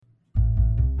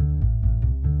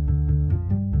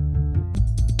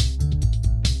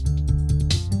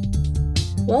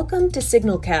Welcome to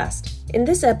Signalcast. In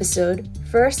this episode,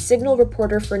 first Signal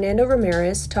reporter Fernando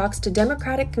Ramirez talks to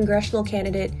Democratic congressional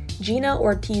candidate Gina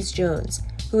Ortiz-Jones,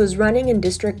 who is running in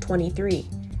District 23,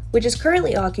 which is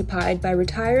currently occupied by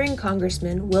retiring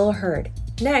Congressman Will Hurd.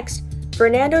 Next,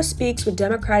 Fernando speaks with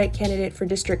Democratic candidate for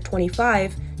District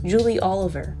 25, Julie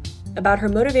Oliver, about her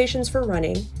motivations for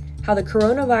running, how the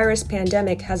coronavirus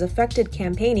pandemic has affected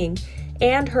campaigning,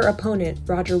 and her opponent,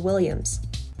 Roger Williams.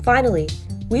 Finally,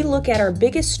 we look at our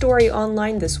biggest story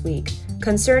online this week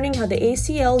concerning how the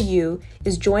ACLU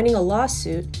is joining a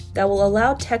lawsuit that will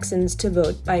allow Texans to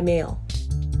vote by mail.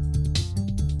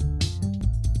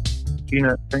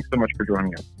 Gina, thanks so much for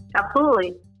joining us.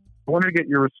 Absolutely. I wanted to get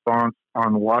your response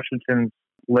on Washington's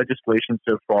legislation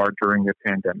so far during the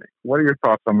pandemic. What are your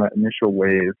thoughts on that initial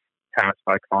wave passed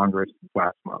by Congress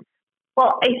last month?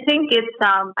 Well, I think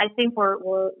we're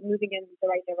moving in the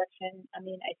right direction. I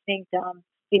mean, I think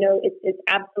it's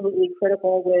absolutely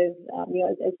critical with as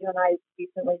you and I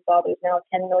recently saw, there's now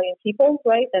 10 million people,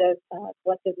 right, that have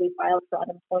collectively filed for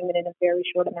unemployment in a very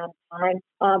short amount of time,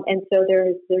 and so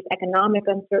there's economic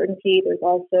uncertainty. There's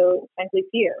also, frankly,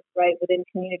 fear, right, within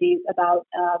communities about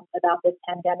this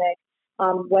pandemic.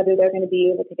 Whether they're going to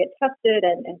be able to get tested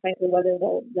and frankly, whether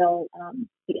they'll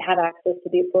have access to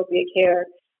the appropriate care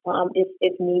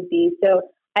if need be. So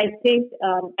I think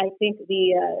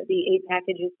the aid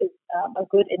package is a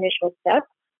good initial step.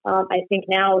 I think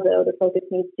now, though, the focus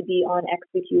needs to be on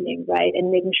executing, right,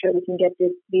 and making sure we can get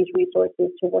these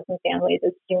resources to working families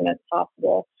as soon as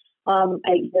possible.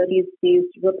 These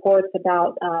reports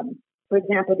about for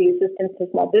example, the assistance to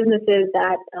small businesses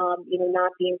that,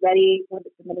 not being ready when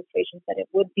this administration said it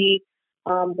would be.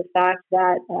 The fact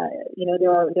that,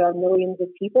 there are millions of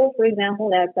people, for example,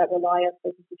 that rely on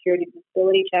Social Security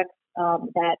disability checks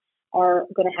that are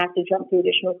going to have to jump through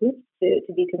additional hoops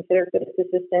to be considered for this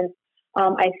assistance.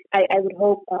 I would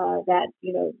hope that,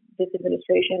 this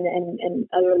administration and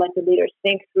other elected leaders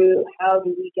think through how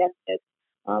do we get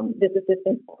this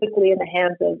assistance quickly in the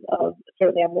hands of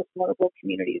certainly our most vulnerable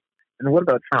communities. And what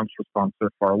about Trump's response so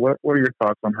far? What are your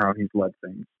thoughts on how he's led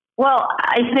things? Well,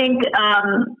 I think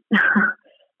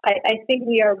I think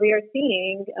we are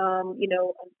seeing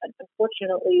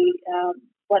unfortunately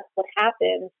what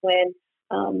happens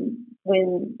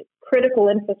when critical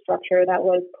infrastructure that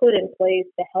was put in place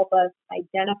to help us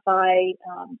identify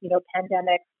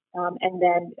pandemics and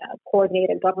then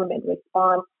coordinate a government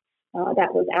response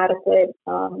that was adequate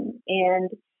and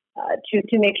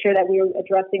to make sure that we are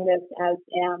addressing this as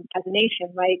a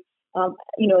nation, right?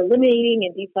 Eliminating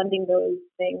and defunding those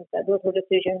things, those were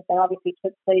decisions that obviously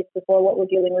took place before what we're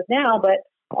dealing with now, but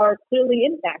are clearly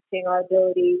impacting our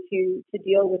ability to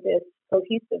deal with this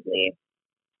cohesively.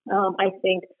 I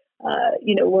think,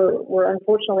 we're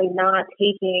unfortunately not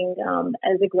taking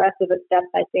as aggressive a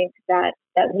steps, I think, that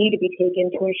need to be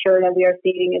taken to ensure that we are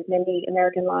saving as many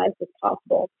American lives as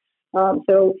possible.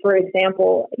 So, for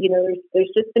example,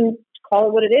 there's just been, call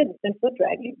it what it is, it's been foot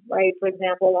dragging, right? For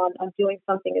example, on doing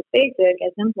something as basic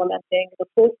as implementing the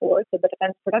full force of the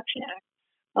Defense Production Act.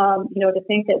 To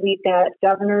think that we've got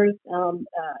governors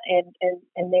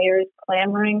and mayors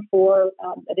clamoring for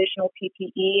additional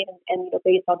PPE and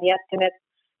based on the estimates,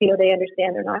 they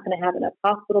understand they're not going to have enough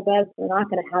hospital beds, they're not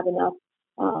going to have enough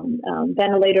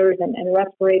ventilators and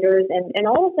respirators, and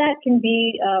all of that can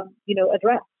be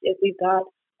addressed if we've got,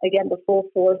 again, the full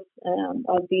force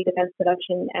of the Defense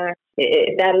Production Act,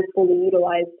 that is fully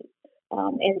utilized.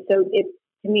 And so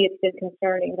to me, it's been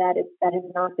concerning that has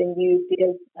not been used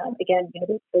because, again,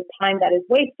 the time that is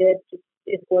wasted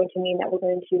is going to mean that we're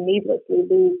going to needlessly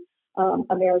lose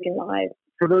American lives.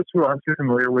 For those who aren't too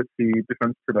familiar with the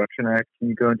Defense Production Act, can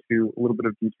you go into a little bit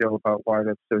of detail about why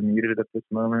that's so needed at this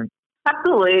moment?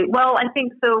 Absolutely. Well, I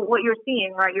think so. What you're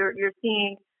seeing, right? You're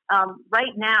seeing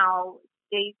right now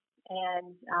states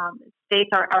and states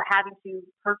are having to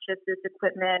purchase this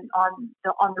equipment on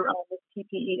their own, this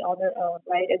PPE on their own,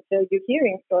 right? And so you're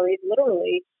hearing stories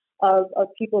literally of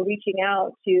people reaching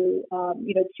out to,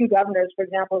 two governors, for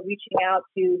example, reaching out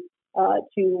to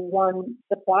one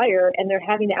supplier, and they're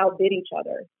having to outbid each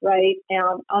other, right?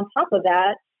 And on top of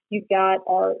that, you've got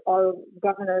our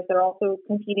governors that are also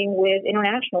competing with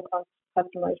international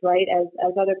customers, right?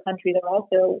 As other countries are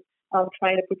also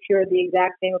trying to procure the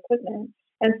exact same equipment.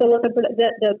 And so what the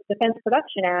Defense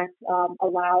Production Act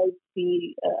allows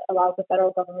the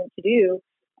federal government to do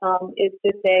is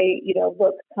to say,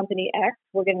 look, company X,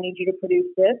 we're going to need you to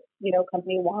produce this.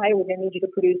 Company Y, we're going to need you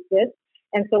to produce this.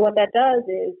 And so what that does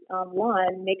is,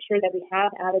 one, make sure that we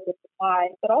have adequate supply,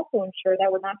 but also ensure that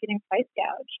we're not getting price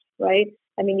gouged, right?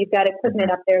 I mean, you've got equipment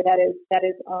up there that is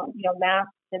mass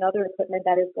and other equipment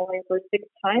that is going for 6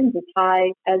 times as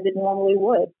high as it normally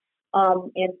would.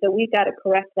 And so we've got to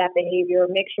correct that behavior,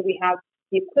 make sure we have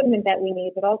the equipment that we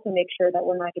need, but also make sure that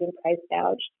we're not getting price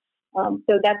gouged.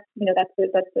 So that's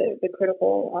the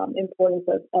critical importance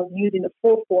of using the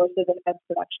full force of defense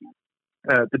production.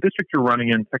 The district you're running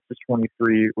in, Texas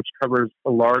 23, which covers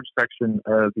a large section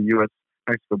of the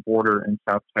U.S.-Mexico border in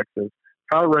South Texas,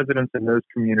 how are residents in those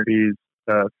communities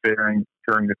faring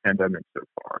during the pandemic so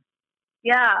far?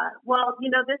 Yeah, well,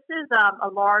 this is a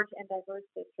large and diverse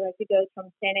district. It goes from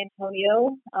San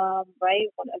Antonio, right,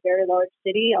 a very large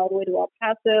city, all the way to El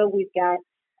Paso. We've got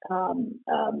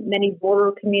many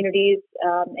border communities,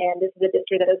 and this is a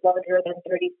district that is larger than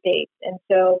 30 states. And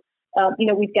so,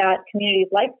 we've got communities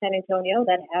like San Antonio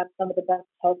that have some of the best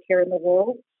healthcare in the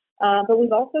world. But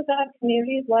we've also got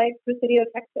communities like Presidio,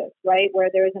 Texas, right, where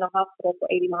there isn't a hospital for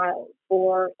 80 miles,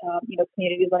 or,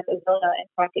 communities like Ozona and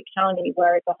Crockett County,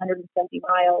 where it's 170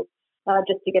 miles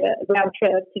just to get a round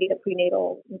trip to get a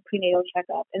prenatal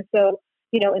checkup. And so,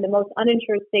 in the most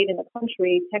uninsured state in the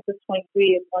country, Texas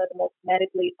 23 is one of the most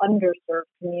medically underserved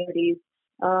communities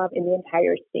in the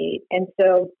entire state. And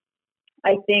so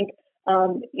I think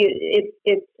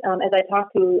it's as I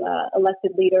talk to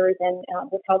elected leaders and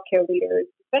with healthcare leaders,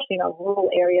 especially in our rural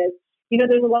areas,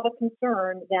 there's a lot of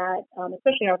concern that,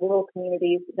 especially in our rural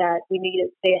communities, that we need to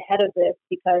stay ahead of this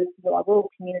because our rural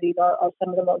communities are some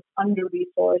of the most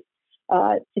under-resourced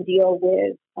to deal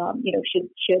with, should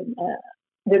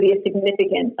there be a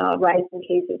significant rise in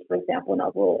cases, for example, in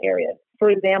our rural areas. For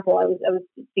example, I was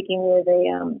speaking with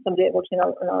somebody that works in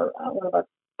our one of our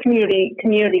community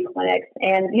clinics,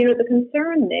 and the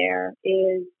concern there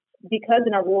is because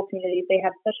in our rural communities they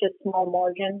have such a small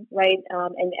margin, right?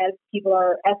 And as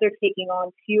they're taking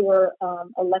on fewer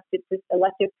elective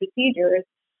procedures,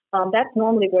 that's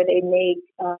normally where they make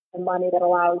the money that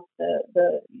allows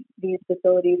these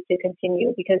facilities to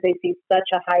continue, because they see such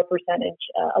a high percentage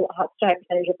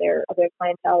of their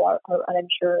clientele are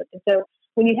uninsured. And so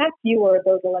when you have fewer of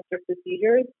those elective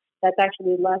procedures, that's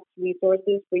actually less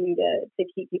resources for you to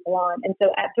keep people on. And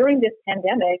so during this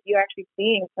pandemic, you're actually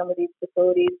seeing some of these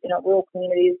facilities in our rural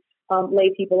communities lay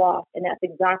people off, and that's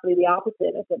exactly the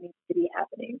opposite of what needs to be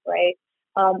happening, right?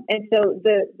 And so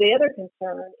the other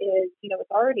concern is,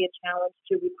 it's already a challenge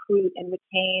to recruit and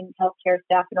retain healthcare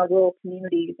staff in our rural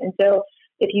communities. And so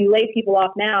if you lay people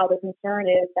off now, the concern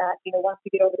is that, once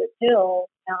we get over this hill,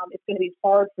 it's going to be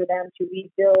hard for them to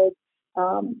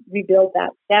rebuild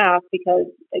that staff, because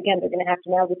again, they're going to have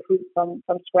to now recruit from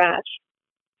scratch.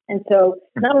 And so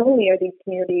not only are these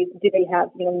communities, do they have,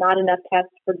 not enough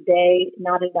tests per day,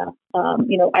 not enough,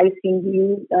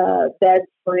 ICU beds,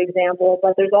 for example,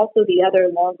 but there's also the other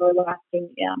longer lasting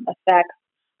effects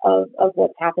of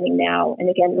what's happening now. And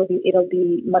again,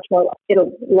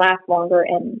 it'll last longer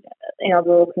and in our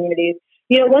rural communities.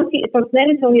 From San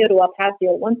Antonio to El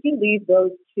Paso, once you leave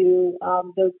those two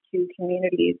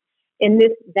communities, in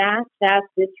this vast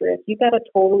district, you've got a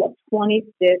total of 26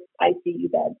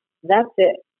 ICU beds. That's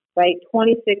it, right?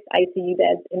 26 ICU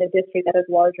beds in a district that is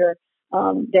larger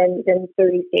than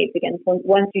 30 states, again,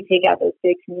 once you take out those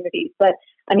big communities. But,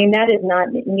 that is not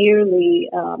nearly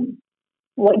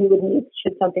what you would need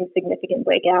should something significant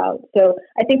break out. So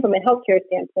I think from a healthcare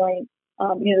standpoint,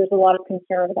 there's a lot of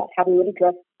concern about how we would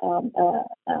address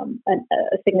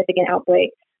a significant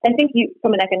outbreak. I think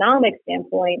from an economic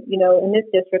standpoint, in this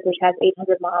district, which has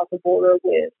 800 miles of border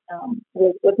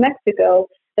with Mexico,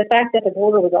 the fact that the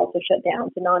border was also shut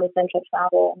down to non-essential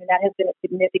travel, that has been a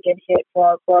significant hit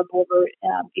for our border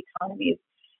economies.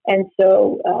 And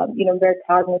so, I'm very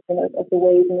cognizant of the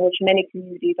ways in which many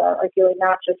communities are dealing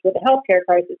not just with the healthcare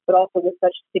crisis, but also with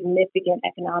such significant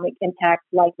economic impacts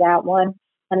like that one.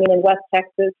 In West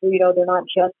Texas, they're not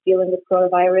just dealing with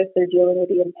coronavirus, they're dealing with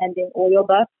the impending oil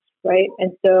bust. Right.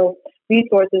 And so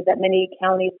resources that many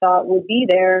counties thought would be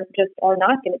there just are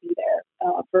not going to be there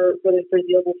for the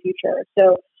foreseeable future.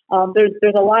 So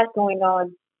there's a lot going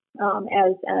on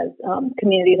as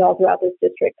communities all throughout this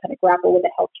district kind of grapple with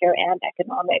the healthcare and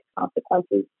economic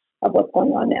consequences of what's going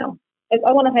on now.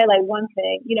 I want to highlight one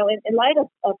thing, in light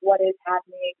of what is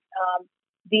happening,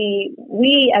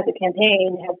 we as a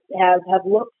campaign have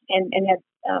looked and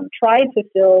have tried to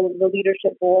fill the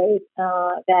leadership void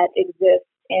that exists,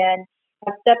 and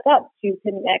have stepped up to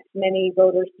connect many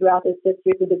voters throughout this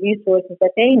district with the resources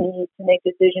that they need to make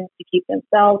decisions to keep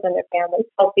themselves and their families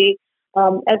healthy,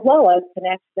 as well as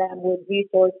connect them with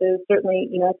resources, certainly,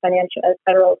 as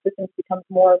federal assistance becomes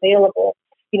more available,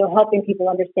 helping people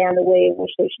understand the way in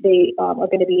which they are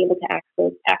going to be able to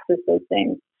access those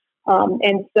things.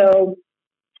 And so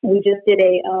we just did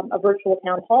a virtual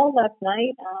town hall last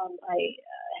night. I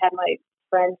had my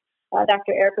friend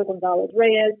Dr. Erica Gonzalez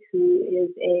Reyes, who is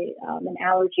an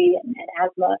allergy and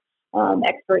asthma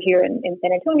expert here in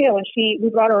San Antonio, and we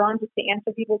brought her on just to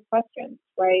answer people's questions,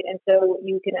 right? And so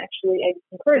you can actually, I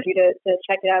encourage you to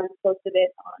check it out. We posted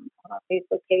it on our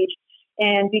Facebook page.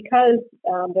 And because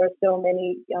there are so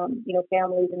many,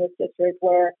 families in this district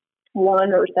where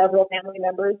one or several family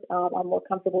members are more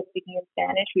comfortable speaking in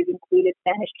Spanish, we've included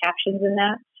Spanish captions in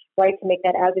that, right, to make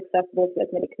that as accessible to as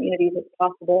many communities as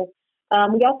possible.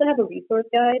 We also have a resource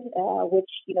guide, which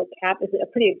is a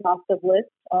pretty exhaustive list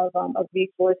of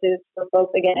resources for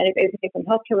folks. Again, everything from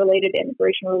healthcare related,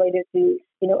 immigration related to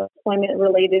employment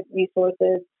related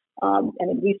resources,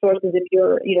 and resources if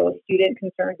you're a student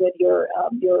concerned with your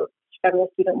federal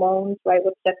student loans, right?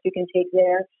 What steps you can take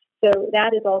there. So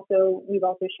that is we've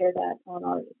also shared that on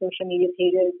our social media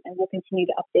pages, and we'll continue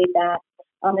to update that.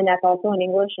 And that's also in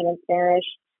English and in Spanish.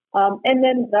 And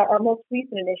then our most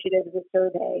recent initiative is a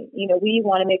survey. We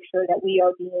want to make sure that we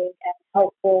are being as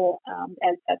helpful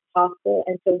as possible,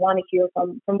 and so want to hear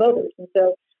from voters. And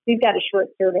so we've got a short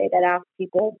survey that asks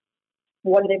people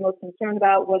what are they most concerned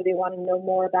about, what do they want to know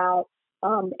more about,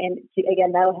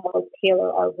 again, that'll help us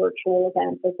tailor our virtual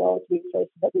events as well as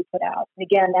resources that we put out. And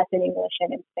again, that's in English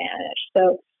and in Spanish.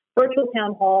 So virtual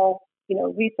town hall,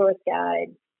 resource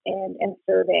guide, and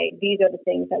survey. These are the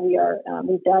things that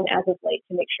we've done as of late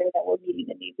to make sure that we're meeting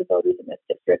the needs of voters in this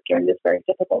district during this very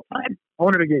difficult time. I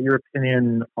wanted to get your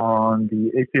opinion on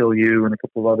the ACLU and a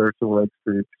couple of other civil rights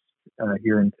groups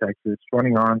here in Texas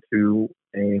running on to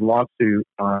a lawsuit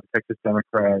on Texas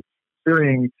Democrats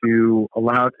suing to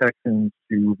allow Texans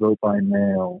to vote by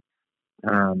mail.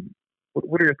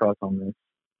 What are your thoughts on this?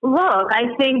 Look, I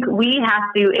think we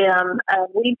have to,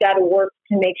 we've got to work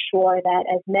to make sure that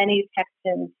as many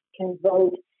Texans can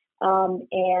vote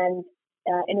and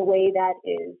in a way that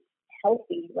is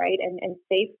healthy, right, and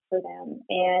safe for them.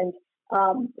 And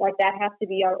that has to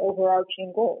be our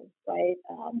overarching goal, right?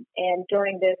 And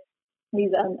during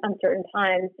these uncertain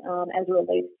times as it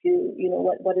relates to,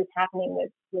 what is happening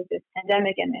with this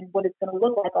pandemic and what it's going to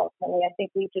look like ultimately, I think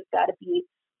we've just got to be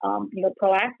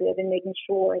proactive in making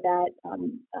sure that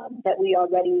that we are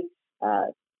ready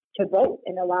to vote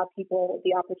and allow people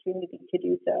the opportunity to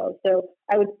do so. So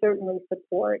I would certainly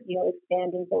support,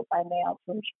 expanding vote by mail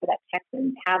to ensure that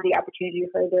Texans have the opportunity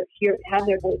to have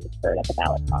their voices heard at the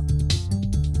ballot box.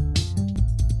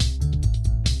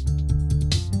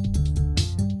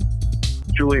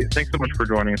 Julie, thanks so much for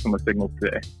joining us on The Signal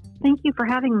today. Thank you for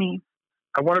having me.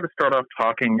 I wanted to start off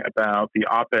talking about the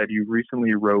op-ed you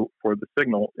recently wrote for The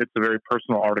Signal. It's a very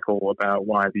personal article about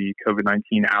why the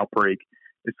COVID-19 outbreak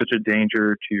is such a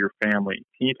danger to your family.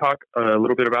 Can you talk a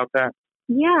little bit about that?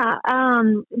 Yeah.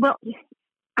 Well,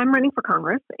 I'm running for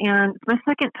Congress, and it's my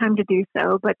second time to do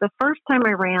so. But the first time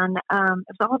I ran, it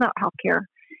was all about healthcare,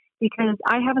 because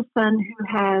I have a son who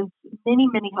has many,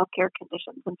 many healthcare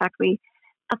conditions. In fact, we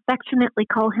affectionately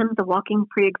call him the walking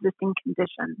pre-existing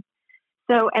condition.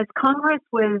 So as Congress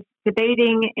was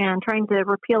debating and trying to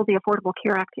repeal the Affordable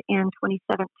Care Act in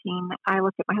 2017, I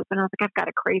looked at my husband and I was like, I've got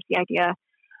a crazy idea.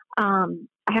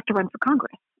 I have to run for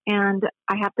Congress, and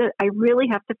I really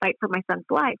have to fight for my son's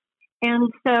life. And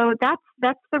so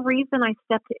that's the reason I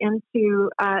stepped into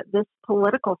this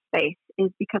political space, is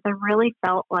because I really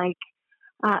felt like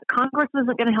Congress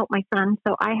wasn't going to help my son,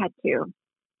 so I had to.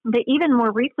 But even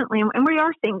more recently, and we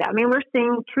are seeing that. I mean, we're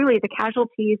seeing truly the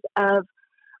casualties of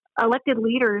elected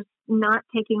leaders not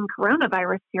taking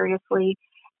coronavirus seriously.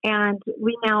 And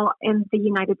we now in the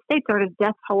United States are at a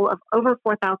death toll of over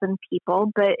 4,000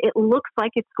 people, but it looks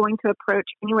like it's going to approach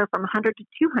anywhere from 100 to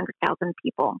 200,000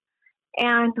 people.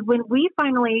 And when we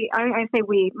finally, I say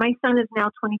we, my son is now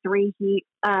 23. He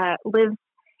lives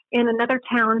in another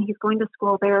town. He's going to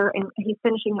school there, and he's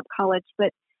finishing up college.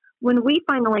 But when we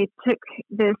finally took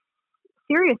this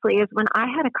seriously is when I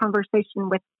had a conversation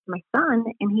with my son,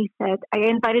 and he said, I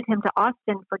invited him to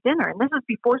Austin for dinner, and this was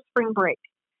before spring break.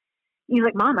 He's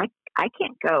like, Mom, I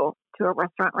can't go to a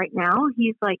restaurant right now.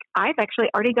 He's like, I've actually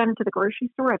already gone to the grocery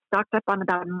store. I've stocked up on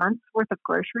about a month's worth of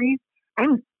groceries.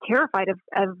 I'm terrified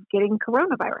of getting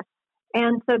coronavirus.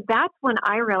 And so that's when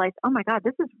I realized, oh my God,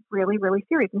 this is really, really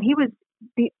serious. And he was,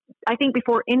 I think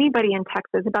before anybody in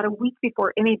Texas, about a week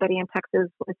before anybody in Texas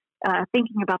was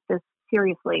thinking about this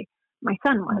seriously, my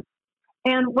son was.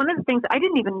 And one of the things I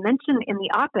didn't even mention in the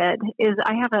op-ed is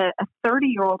I have a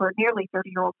 30-year-old or nearly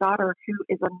 30-year-old daughter who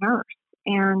is a nurse.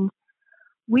 And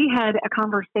we had a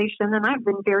conversation, and I've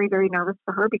been very, very nervous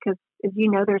for her because, as you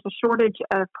know, there's a shortage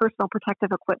of personal protective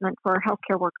equipment for our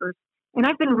healthcare workers. And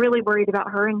I've been really worried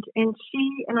about her. And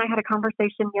she and I had a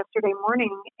conversation yesterday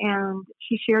morning, and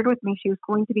she shared with me she was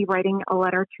going to be writing a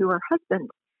letter to her husband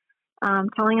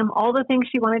telling him all the things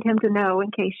she wanted him to know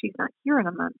in case she's not here in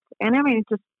a month. And I mean,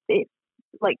 it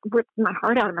like ripped my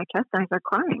heart out of my chest and I started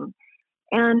crying.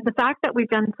 And the fact that we've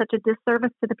done such a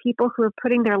disservice to the people who are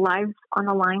putting their lives on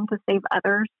the line to save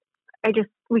others,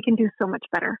 we can do so much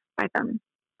better by them.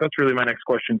 That's really my next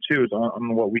question, too, is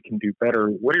on what we can do better.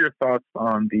 What are your thoughts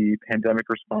on the pandemic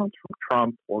response from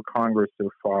Trump or Congress so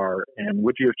far? And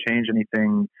would you have changed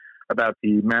anything about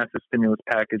the massive stimulus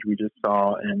package we just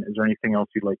saw? And is there anything else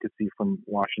you'd like to see from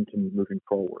Washington moving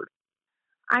forward?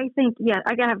 I think,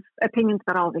 I have opinions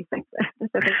about all these things. So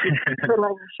thank you for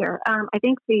letting me share. I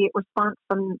think the response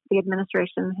from the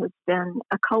administration has been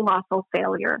a colossal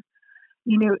failure.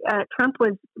 Trump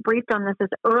was briefed on this as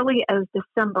early as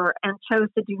December and chose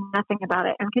to do nothing about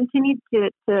it and continued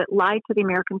to lie to the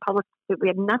American public that we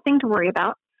had nothing to worry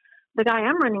about. The guy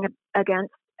I'm running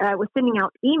against was sending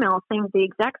out emails saying the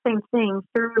exact same thing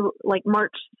through like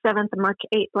March 7th and March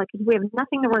 8th. Like, we have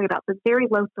nothing to worry about. It's a very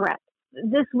low threat.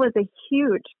 This was a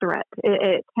huge threat.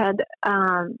 It had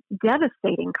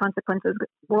devastating consequences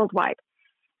worldwide.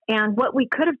 And what we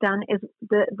could have done is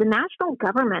the national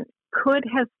government could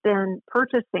have been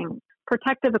purchasing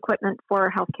protective equipment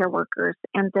for healthcare workers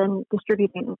and then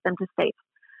distributing them to states.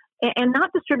 And not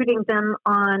distributing them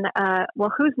on,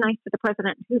 who's nice to the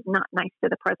president, who's not nice to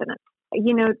the president.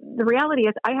 The reality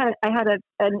is I had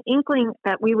an inkling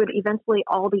that we would eventually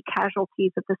all be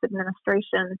casualties of this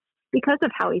administration because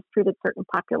of how he's treated certain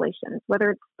populations,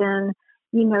 whether it's been,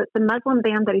 the Muslim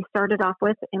ban that he started off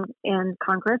with in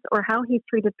Congress, or how he's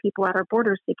treated people at our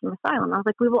borders seeking asylum. I was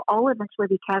like, we will all eventually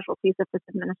be casualties of this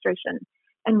administration,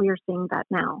 and we are seeing that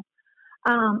now.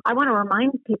 I want to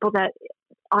remind people that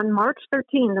on March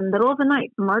 13th, the middle of the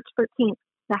night, March 13th,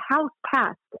 the House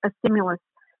passed a stimulus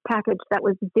package that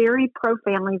was very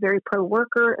pro-family, very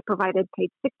pro-worker. It provided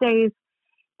paid sick days.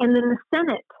 And then the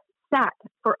Senate sat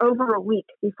for over a week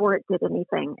before it did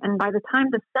anything. And by the time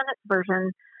the Senate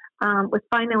version was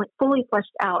finally fully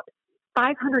fleshed out,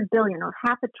 $500 billion or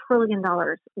 $500 billion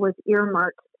was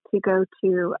earmarked to go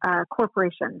to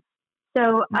corporations.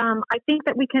 So I think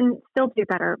that we can still do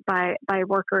better by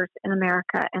workers in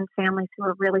America and families who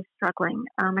are really struggling.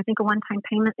 I think a one-time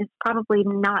payment is probably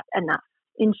not enough.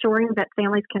 Ensuring that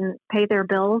families can pay their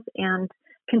bills and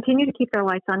continue to keep their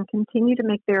lights on, continue to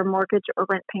make their mortgage or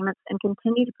rent payments, and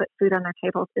continue to put food on their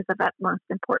tables is of utmost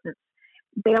importance.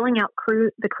 Bailing out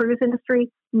the cruise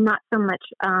industry, not so much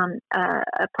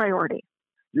a priority.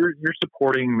 You're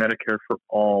supporting Medicare for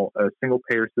All, a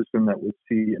single-payer system that would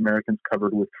see Americans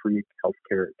covered with free health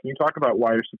care. Can you talk about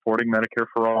why you're supporting Medicare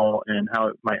for All and how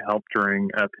it might help during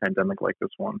a pandemic like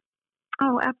this one?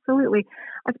 Oh, absolutely.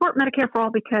 I support Medicare for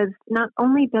All because not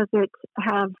only does it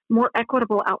have more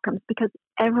equitable outcomes, because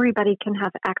everybody can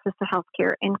have access to health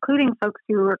care, including folks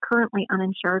who are currently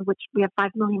uninsured, which we have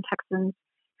 5 million Texans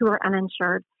who are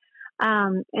uninsured,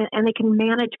 and they can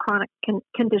manage chronic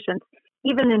conditions,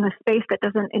 even in a space that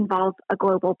doesn't involve a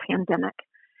global pandemic.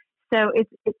 So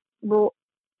it will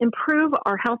improve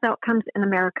our health outcomes in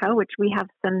America, which we have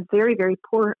some very, very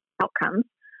poor outcomes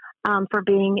for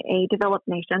being a developed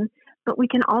nation. But we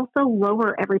can also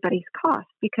lower everybody's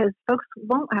costs because folks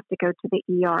won't have to go to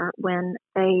the ER when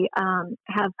they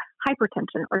have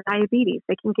hypertension or diabetes.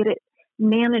 They can get it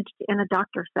managed in a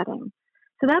doctor setting.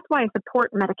 So that's why I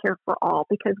support Medicare for All,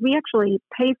 because we actually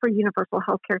pay for universal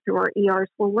health care through our ERs.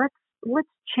 Well, let's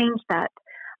change that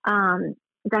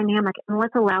dynamic and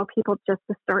let's allow people just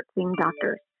to start seeing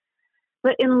doctors.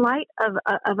 But in light of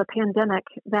a pandemic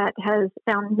that has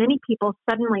found many people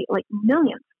suddenly, like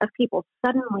millions of people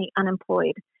suddenly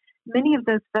unemployed, many of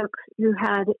those folks who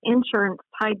had insurance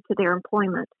tied to their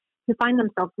employment, who find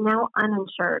themselves now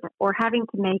uninsured or having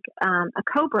to make a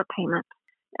COBRA payment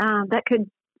that could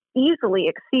easily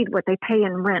exceed what they pay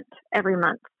in rent every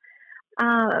month.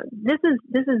 This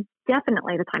is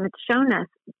definitely the time. It's shown us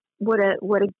what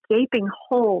a gaping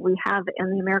hole we have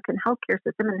in the American healthcare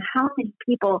system and how many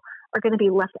people are going to be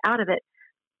left out of it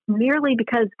merely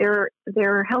because their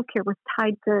healthcare was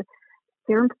tied to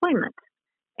their employment.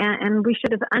 And we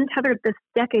should have untethered this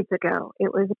decades ago.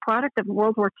 It was a product of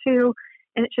World War II,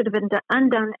 and it should have been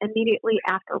undone immediately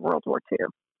after World War II.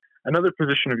 Another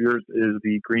position of yours is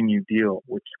the Green New Deal,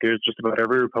 which scares just about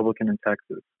every Republican in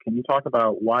Texas. Can you talk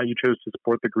about why you chose to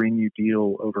support the Green New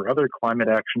Deal over other climate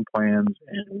action plans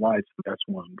and why it's the best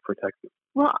one for Texas?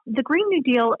 Well, the Green New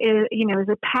Deal is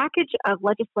a package of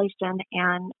legislation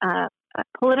and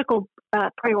political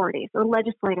priorities or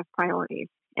legislative priorities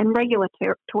and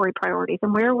regulatory priorities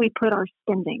and where we put our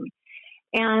spending.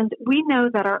 And we know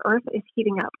that our Earth is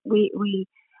heating up.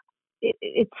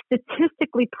 It's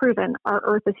statistically proven our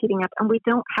Earth is heating up, and we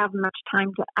don't have much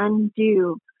time to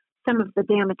undo some of the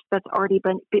damage that's already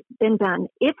been done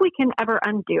if we can ever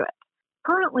undo it.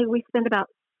 Currently, we spend about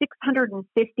 $650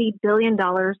 billion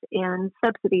in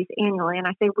subsidies annually, and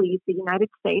I say we, the United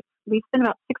States, we spend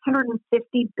about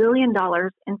 $650 billion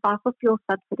in fossil fuel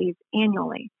subsidies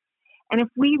annually. And if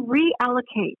we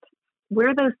reallocate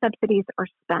where those subsidies are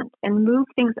spent and move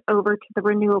things over to the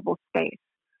renewable space,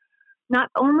 not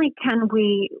only can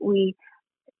we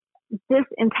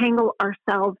disentangle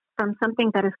ourselves from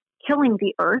something that is killing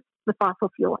the earth, the fossil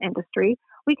fuel industry,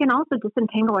 we can also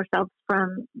disentangle ourselves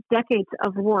from decades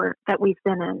of war that we've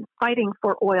been in, fighting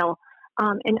for oil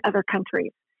in other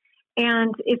countries.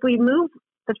 And if we move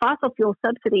the fossil fuel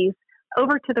subsidies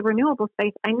over to the renewable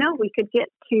space, I know we could get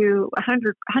to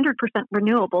 100%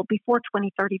 renewable before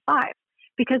 2035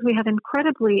 because we have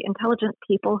incredibly intelligent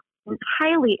people,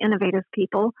 highly innovative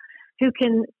people who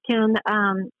can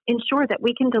ensure that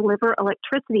we can deliver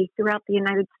electricity throughout the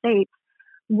United States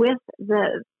with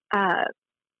the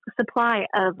supply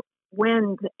of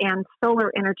wind and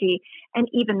solar energy and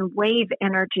even wave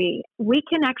energy. We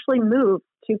can actually move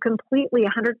to completely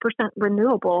 100%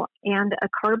 renewable and a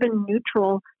carbon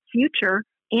neutral future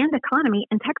and economy,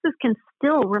 and Texas can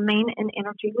still remain an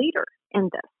energy leader in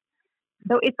this.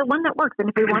 So it's the one that works. And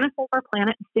if we want to save our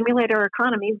planet and stimulate our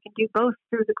economy, we can do both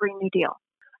through the Green New Deal.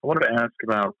 I wanted to ask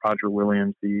about Roger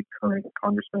Williams, the current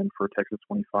congressman for Texas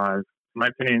 25. In my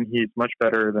opinion, he's much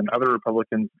better than other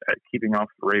Republicans at keeping off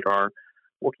the radar.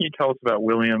 What can you tell us about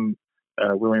Williams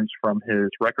from his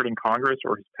record in Congress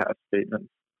or his past statements?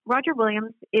 Roger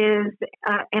Williams is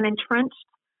an entrenched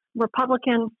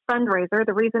Republican fundraiser.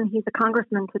 The reason he's a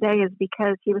congressman today is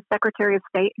because he was Secretary of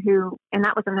State and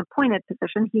that was an appointed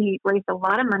position. He raised a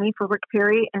lot of money for Rick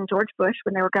Perry and George Bush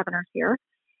when they were governors here.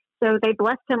 So they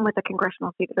blessed him with a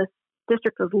congressional seat. This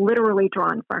district was literally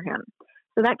drawn for him.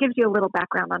 So that gives you a little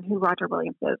background on who Roger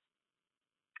Williams is.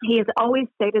 He has always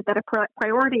stated that a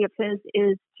priority of his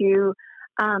is to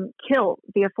kill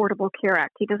the Affordable Care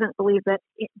Act. He doesn't believe that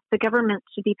the government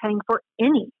should be paying for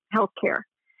any health care.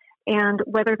 And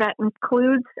whether that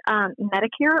includes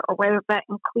Medicare or whether that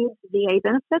includes VA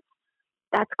benefits,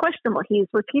 that's questionable. He's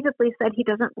repeatedly said he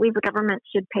doesn't believe the government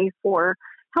should pay for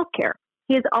health care.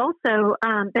 He has also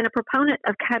been a proponent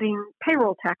of cutting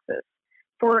payroll taxes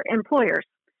for employers.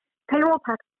 Payroll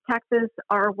taxes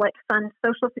are what fund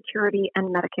Social Security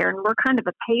and Medicare, and we're kind of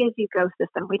a pay-as-you-go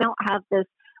system. We don't have this.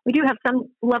 We do have some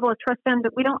level of trust fund,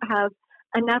 but we don't have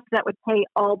enough that would pay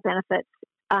all benefits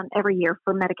every year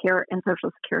for Medicare and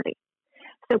Social Security.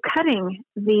 So cutting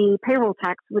the payroll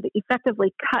tax would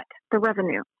effectively cut the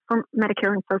revenue from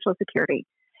Medicare and Social Security.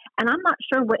 And I'm not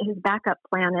sure what his backup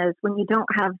plan is when you don't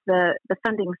have the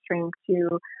funding stream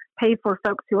to pay for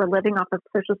folks who are living off of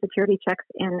Social Security checks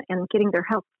and getting their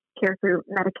health care through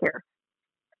Medicare.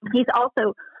 He's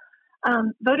also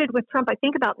voted with Trump, I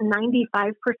think, about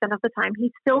 95% of the time.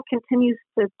 He still continues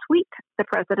to tweak the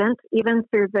president, even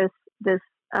through this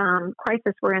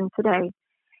crisis we're in today.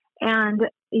 And,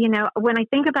 you know, when I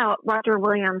think about Roger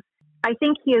Williams, I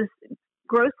think he is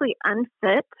grossly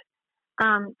unfit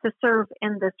to serve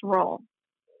in this role.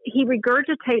 He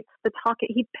regurgitates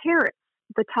he parrots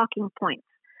the talking points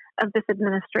of this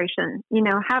administration, you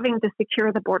know, having to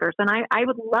secure the borders. And I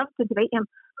would love to debate him.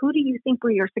 Who do you think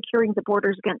we are securing the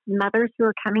borders against? Mothers who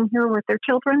are coming here with their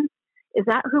children? Is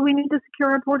that who we need to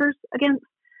secure our borders against?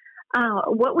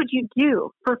 What would you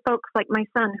do for folks like my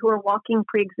son who are walking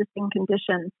pre-existing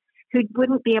conditions, who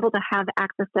wouldn't be able to have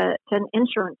access to an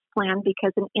insurance plan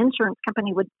because an insurance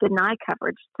company would deny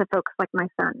coverage to folks like my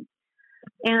son?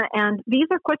 And these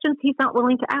are questions he's not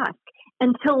willing to ask.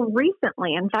 Until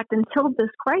recently, in fact, until this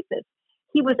crisis,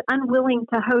 he was unwilling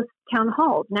to host town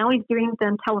halls. Now he's doing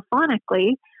them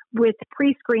telephonically with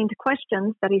pre-screened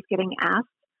questions that he's getting asked.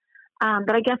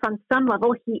 But I guess on some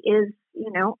level, he is,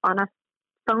 you know, on a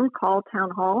phone call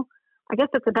town hall. I guess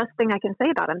that's the best thing I can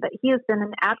say about him, that he has been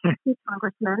an absentee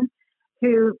congressman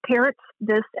who parrots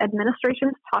this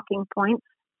administration's talking points,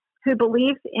 who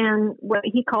believes in what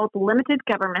he calls limited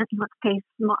government. He wants to pay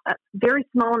a very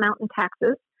small amount in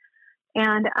taxes,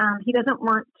 and he doesn't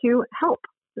want to help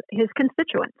his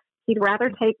constituents. He'd rather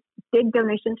take big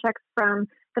donation checks from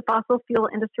the fossil fuel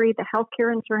industry, the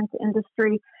healthcare insurance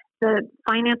industry, the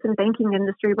finance and banking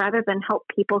industry, rather than help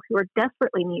people who are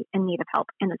desperately in need of help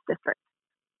in this district.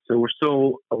 So we're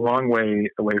still a long way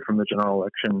away from the general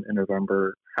election in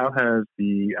November. How has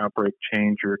the outbreak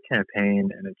changed your campaign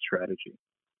and its strategy?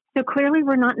 So clearly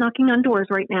we're not knocking on doors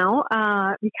right now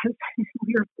because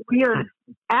we are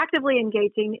actively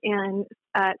engaging in,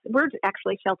 we're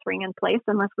actually sheltering in place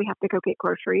unless we have to go get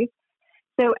groceries.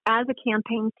 So as a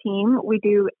campaign team, we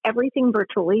do everything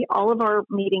virtually. All of our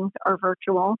meetings are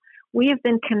virtual. we have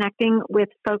been connecting with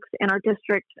folks in our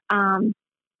district,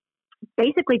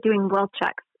 basically doing well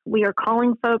checks. We are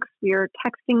calling folks, we are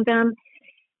texting them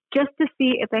just to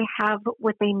see if they have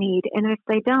what they need. And if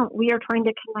they don't, we are trying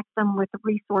to connect them with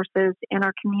resources in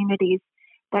our communities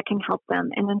that can help them.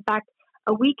 And in fact,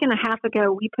 a week and a half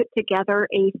ago, we put together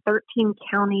a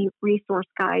 13-county resource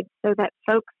guide so that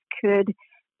folks could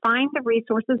find the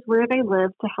resources where they live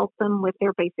to help them with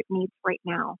their basic needs right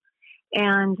now.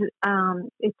 And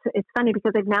it's funny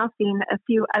because I've now seen a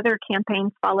few other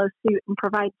campaigns follow suit and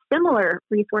provide similar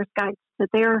resource guides to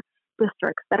their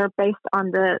districts that are based on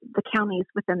the counties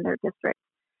within their district.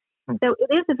 So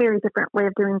it is a very different way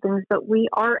of doing things, but we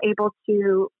are able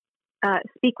to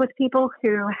speak with people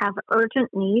who have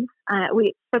urgent needs.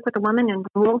 We spoke with a woman in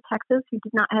rural Texas who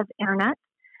did not have internet.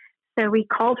 So we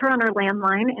called her on our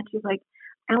landline, and she's like,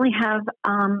 I only have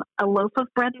a loaf of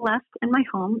bread left in my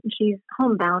home. She's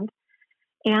homebound,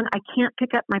 and I can't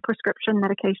pick up my prescription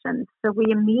medications. So we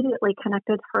immediately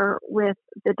connected her with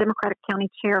the Democratic County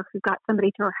Chair who got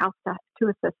somebody to her house to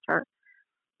assist her.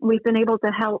 We've been able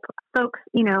to help folks,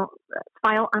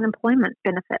 file unemployment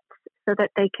benefits so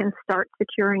that they can start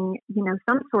securing,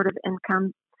 some sort of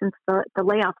income since the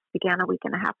layoffs began a week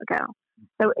and a half ago.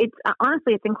 So it's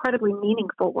honestly, it's incredibly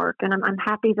meaningful work, and I'm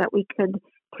happy that we could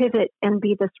pivot and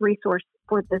be this resource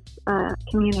for this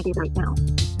community right now.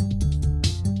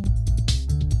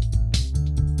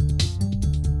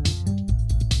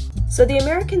 So the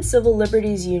American Civil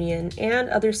Liberties Union and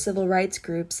other civil rights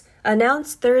groups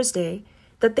announced Thursday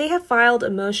that they have filed a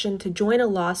motion to join a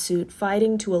lawsuit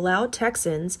fighting to allow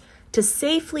Texans to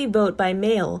safely vote by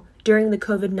mail during the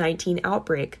COVID-19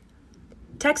 outbreak.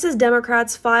 Texas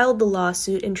Democrats filed the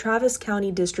lawsuit in Travis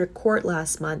County District Court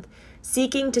last month,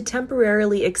 seeking to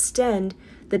temporarily extend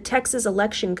the Texas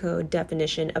Election Code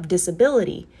definition of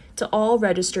disability to all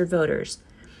registered voters.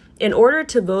 In order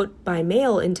to vote by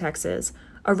mail in Texas,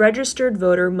 a registered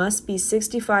voter must be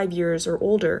 65 years or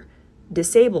older,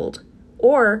 disabled,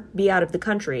 or be out of the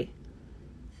country.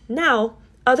 Now,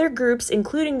 other groups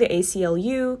including the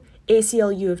ACLU,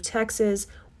 ACLU of Texas,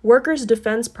 Workers'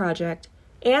 Defense Project,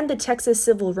 and the Texas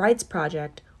Civil Rights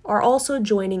Project are also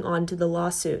joining on to the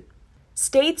lawsuit.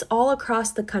 States all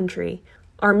across the country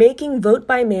are making vote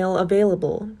by mail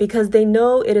available because they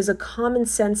know it is a common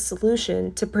sense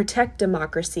solution to protect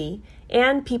democracy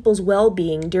and people's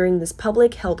well-being during this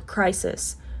public health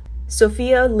crisis.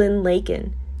 Sophia Lynn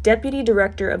Lakin, Deputy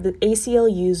Director of the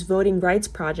ACLU's Voting Rights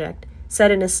Project,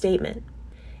 said in a statement,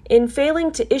 "In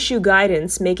failing to issue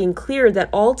guidance making clear that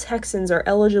all Texans are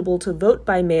eligible to vote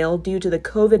by mail due to the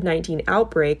COVID-19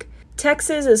 outbreak,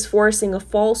 Texas is forcing a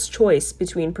false choice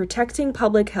between protecting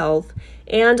public health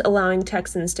and allowing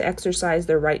Texans to exercise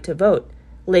their right to vote,"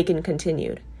 Lakin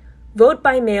continued. Vote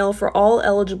by mail for all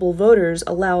eligible voters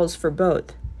allows for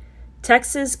both.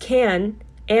 Texas can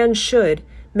and should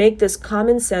make this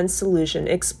common sense solution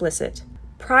explicit.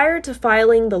 Prior to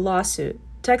filing the lawsuit,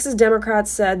 Texas Democrats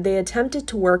said they attempted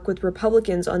to work with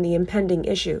Republicans on the impending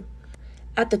issue.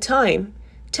 At the time,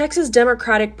 Texas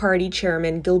Democratic Party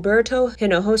Chairman Gilberto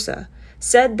Hinojosa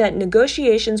said that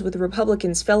negotiations with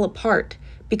Republicans fell apart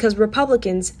because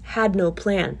Republicans had no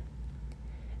plan.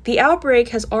 The outbreak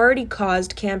has already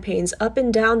caused campaigns up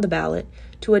and down the ballot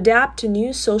to adapt to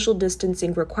new social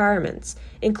distancing requirements,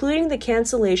 including the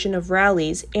cancellation of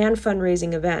rallies and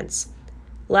fundraising events.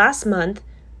 Last month,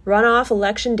 runoff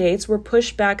election dates were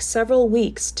pushed back several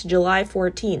weeks to July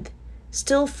 14th,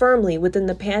 still firmly within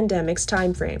the pandemic's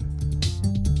timeframe.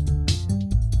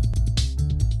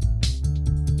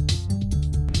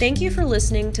 Thank you for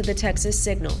listening to the Texas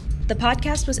Signal. The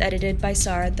podcast was edited by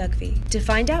Sarah Thukvi. To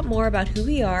find out more about who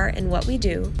we are and what we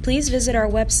do, please visit our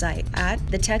website at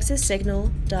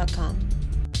thetexassignal.com.